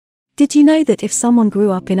Did you know that if someone grew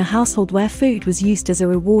up in a household where food was used as a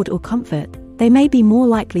reward or comfort, they may be more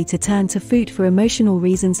likely to turn to food for emotional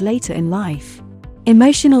reasons later in life?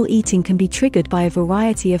 Emotional eating can be triggered by a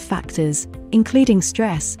variety of factors, including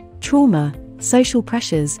stress, trauma, social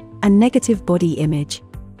pressures, and negative body image.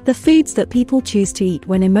 The foods that people choose to eat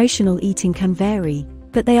when emotional eating can vary,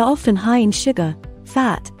 but they are often high in sugar,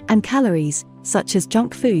 fat, and calories, such as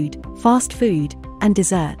junk food, fast food, and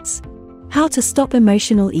desserts. How to stop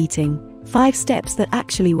emotional eating: 5 steps that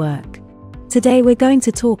actually work. Today we're going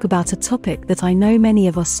to talk about a topic that I know many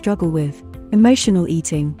of us struggle with: emotional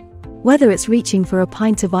eating. Whether it's reaching for a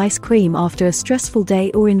pint of ice cream after a stressful day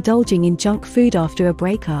or indulging in junk food after a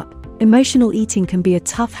breakup, emotional eating can be a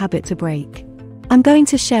tough habit to break. I'm going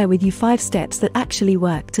to share with you 5 steps that actually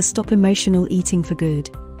work to stop emotional eating for good.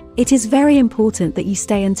 It is very important that you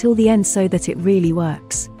stay until the end so that it really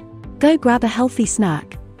works. Go grab a healthy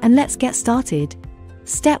snack, and let's get started.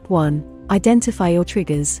 Step 1. Identify your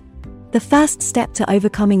triggers. The first step to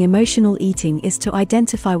overcoming emotional eating is to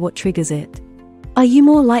identify what triggers it. Are you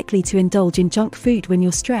more likely to indulge in junk food when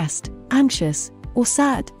you're stressed, anxious, or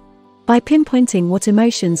sad? By pinpointing what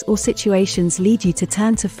emotions or situations lead you to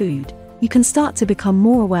turn to food, you can start to become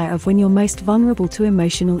more aware of when you're most vulnerable to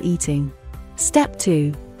emotional eating. Step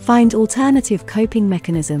 2. Find alternative coping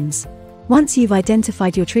mechanisms. Once you've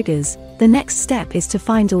identified your triggers, the next step is to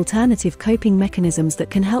find alternative coping mechanisms that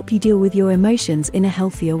can help you deal with your emotions in a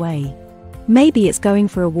healthier way. Maybe it's going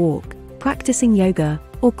for a walk, practicing yoga,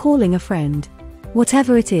 or calling a friend.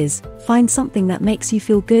 Whatever it is, find something that makes you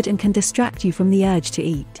feel good and can distract you from the urge to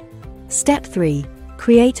eat. Step 3.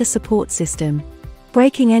 Create a support system.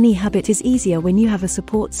 Breaking any habit is easier when you have a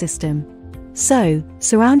support system. So,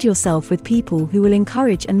 surround yourself with people who will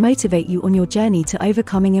encourage and motivate you on your journey to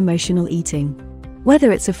overcoming emotional eating.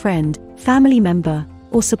 Whether it's a friend, family member,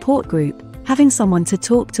 or support group, having someone to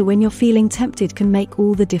talk to when you're feeling tempted can make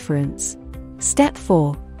all the difference. Step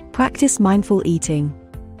 4. Practice mindful eating.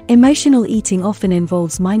 Emotional eating often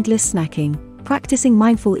involves mindless snacking. Practicing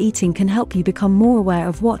mindful eating can help you become more aware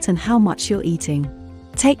of what and how much you're eating.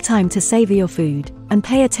 Take time to savor your food, and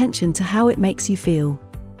pay attention to how it makes you feel.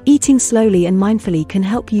 Eating slowly and mindfully can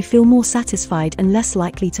help you feel more satisfied and less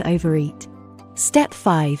likely to overeat. Step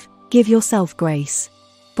 5. Give yourself grace.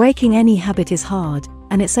 Breaking any habit is hard,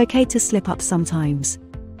 and it's okay to slip up sometimes.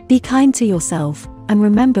 Be kind to yourself, and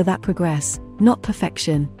remember that progress, not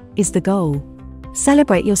perfection, is the goal.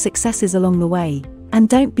 Celebrate your successes along the way, and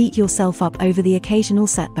don't beat yourself up over the occasional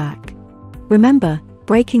setback. Remember,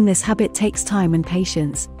 breaking this habit takes time and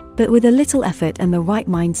patience, but with a little effort and the right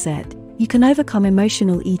mindset, you can overcome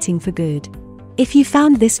emotional eating for good. If you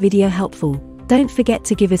found this video helpful, don't forget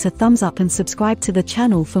to give it a thumbs up and subscribe to the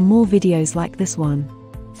channel for more videos like this one.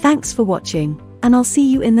 Thanks for watching, and I'll see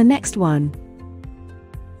you in the next one.